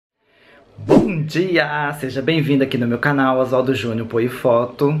Bom dia! Seja bem-vindo aqui no meu canal, Osvaldo Júnior Pollo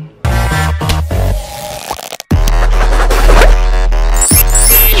Foto.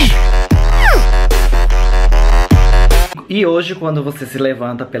 E hoje, quando você se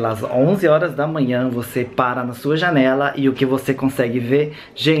levanta pelas 11 horas da manhã, você para na sua janela e o que você consegue ver?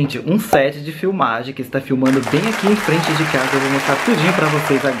 Gente, um set de filmagem que está filmando bem aqui em frente de casa. Eu vou mostrar tudinho pra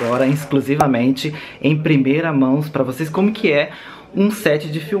vocês agora, exclusivamente, em primeira mão, pra vocês como que é um set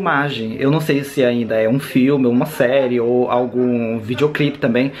de filmagem. Eu não sei se ainda é um filme, uma série ou algum videoclipe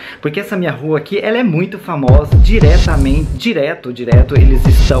também, porque essa minha rua aqui, ela é muito famosa, direto, eles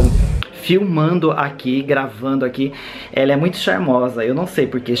estão filmando aqui, gravando aqui. Ela é muito charmosa, eu não sei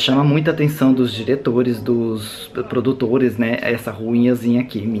porque chama muita atenção dos diretores, dos produtores, né, essa ruinhazinha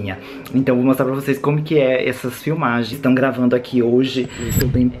aqui minha. Então vou mostrar pra vocês como que é essas filmagens. Estão gravando aqui hoje. Estou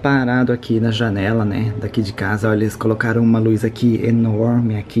bem parado aqui na janela, né, daqui de casa. Olha, eles colocaram uma luz aqui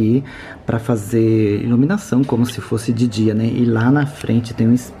enorme aqui pra fazer iluminação como se fosse de dia, né. E lá na frente tem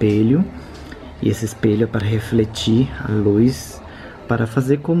um espelho, e esse espelho é para refletir a luz, para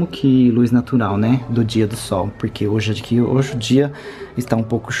fazer como que luz natural, né, do dia do sol, porque hoje o dia está um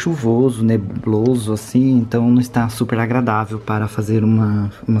pouco chuvoso, nebloso assim, então não está super agradável para fazer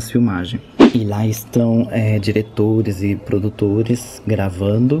umas filmagens. E lá estão diretores e produtores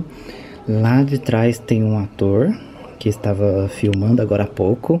gravando. Lá de trás tem um ator que estava filmando agora há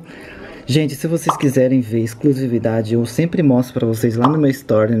pouco. Gente, se vocês quiserem ver exclusividade, eu sempre mostro pra vocês lá no meu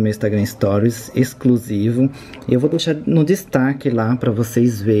story, no meu Instagram Stories, exclusivo. Eu vou deixar no destaque lá pra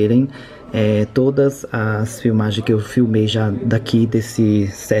vocês verem todas as filmagens que eu filmei já daqui desse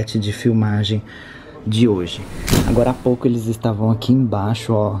set de filmagem de hoje. Agora há pouco eles estavam aqui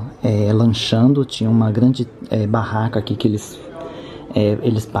embaixo, ó, lanchando. Tinha uma grande barraca aqui que eles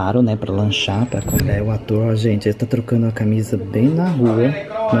param, né, pra lanchar, pra comer. O ator, ó, gente, ele tá trocando a camisa bem na rua.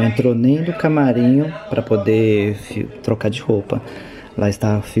 Não entrou nem do camarim pra poder trocar de roupa. Lá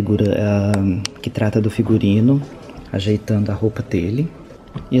está a figura que trata do figurino, ajeitando a roupa dele.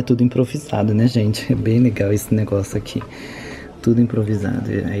 E é tudo improvisado, né, gente? É bem legal esse negócio aqui. Tudo improvisado.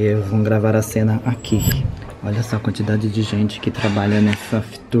 Aí vão gravar a cena aqui. Olha só a quantidade de gente que trabalha nessa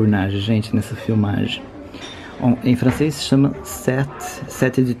turnagem, gente, nessa filmagem. Em francês se chama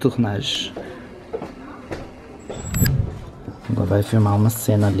set de tournage. Agora vai filmar uma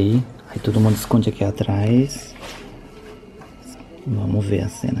cena ali. Aí todo mundo esconde aqui atrás. Vamos ver a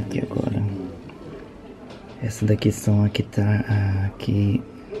cena aqui agora. Essa daqui são a que tá aqui,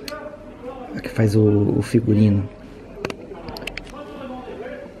 a que faz o figurino.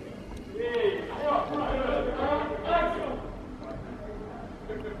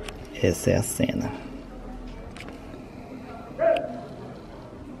 Essa é a cena.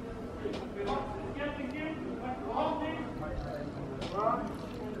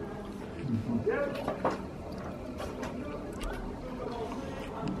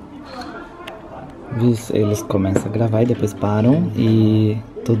 Eles começam a gravar e depois param e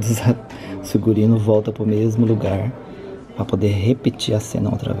todos os figurinos voltam pro mesmo lugar para poder repetir a cena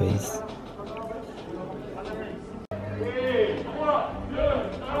outra vez.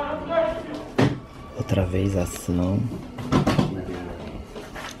 Outra vez a ação.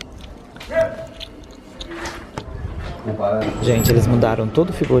 Gente, eles mudaram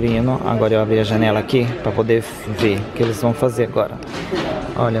todo o figurino. Agora eu abri a janela aqui para poder ver o que eles vão fazer agora.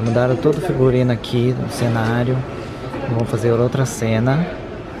 Olha, mudaram todo o figurino aqui no cenário. Vão fazer outra cena.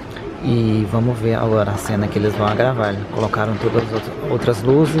 E vamos ver agora a cena que eles vão gravar. Colocaram todas as outras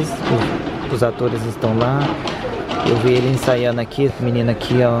luzes. Os atores estão lá. Eu vi ele ensaiando aqui. A menina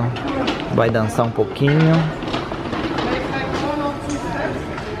aqui, ó, vai dançar um pouquinho.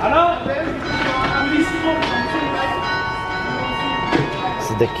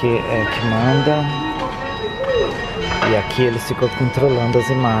 Esse daqui é que manda. E aqui eles ficam controlando as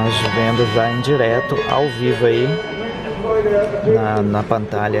imagens, vendo já em direto, ao vivo aí, na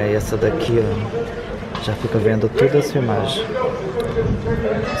pantalha. Essa daqui, ó, já fica vendo todas as filmagens.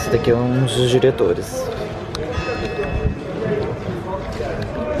 Esse daqui é um dos diretores.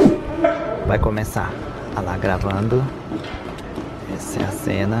 Vai começar. Olha lá, gravando. Essa é a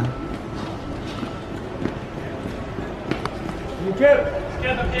cena.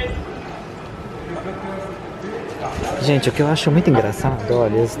 Gente, o que eu acho muito engraçado,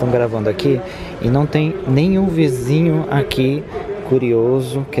 olha, eles estão gravando aqui e não tem nenhum vizinho aqui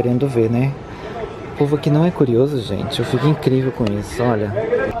curioso querendo ver, né? O povo aqui não é curioso, gente, eu fico incrível com isso, olha.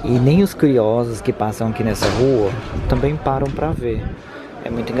 E nem os curiosos que passam aqui nessa rua também param pra ver. É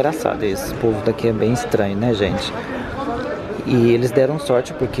muito engraçado isso, o povo daqui é bem estranho, né, gente? E eles deram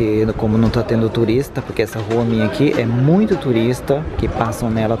sorte porque como não tá tendo turista, porque essa rua minha aqui é muito turista, que passam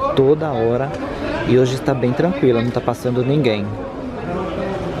nela toda hora. E hoje está bem tranquila, não tá passando ninguém.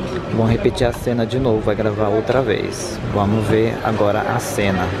 Vão repetir a cena de novo, vai gravar outra vez. Vamos ver agora a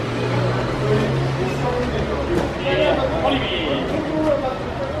cena.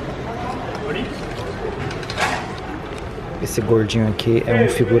 Esse gordinho aqui é um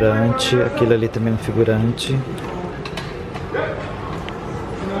figurante, aquele ali também é um figurante.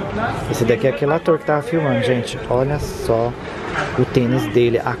 Esse daqui é aquele ator que tava filmando, gente. Olha só o tênis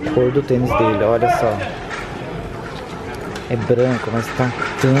dele, a cor do tênis dele, olha só. É branco, mas tá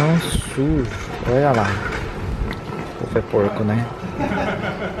tão sujo. Olha lá. O povo é porco, né?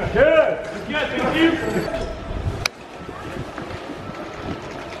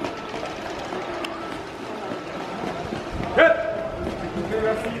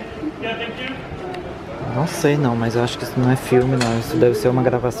 Não sei não, mas eu acho que isso não é filme não. Isso deve ser uma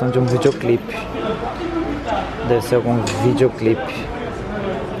gravação de um videoclipe. Deve ser algum videoclipe.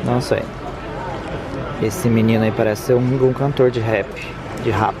 Não sei. Esse menino aí parece ser um cantor de rap.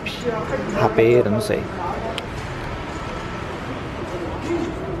 De rap. Rapeiro, não sei.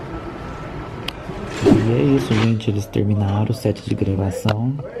 E é isso, gente. Eles terminaram o set de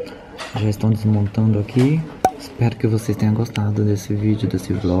gravação. Já estão desmontando aqui. Espero que vocês tenham gostado desse vídeo,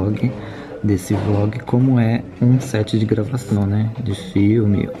 desse vlog. Como é um set de gravação, né? De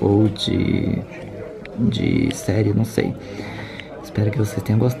filme ou de série, não sei. Espero que vocês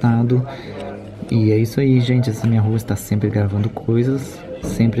tenham gostado. E é isso aí, gente. Essa minha rua está sempre gravando coisas.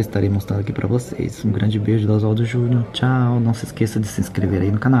 Sempre estarei mostrando aqui pra vocês. Um grande beijo do Osvaldo Júnior. Tchau. Não se esqueça de se inscrever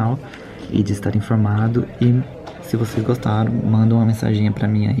aí no canal e de estar informado. E se vocês gostaram, manda uma mensaginha pra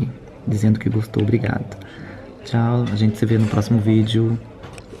mim aí, dizendo que gostou. Obrigado. Tchau. A gente se vê no próximo vídeo.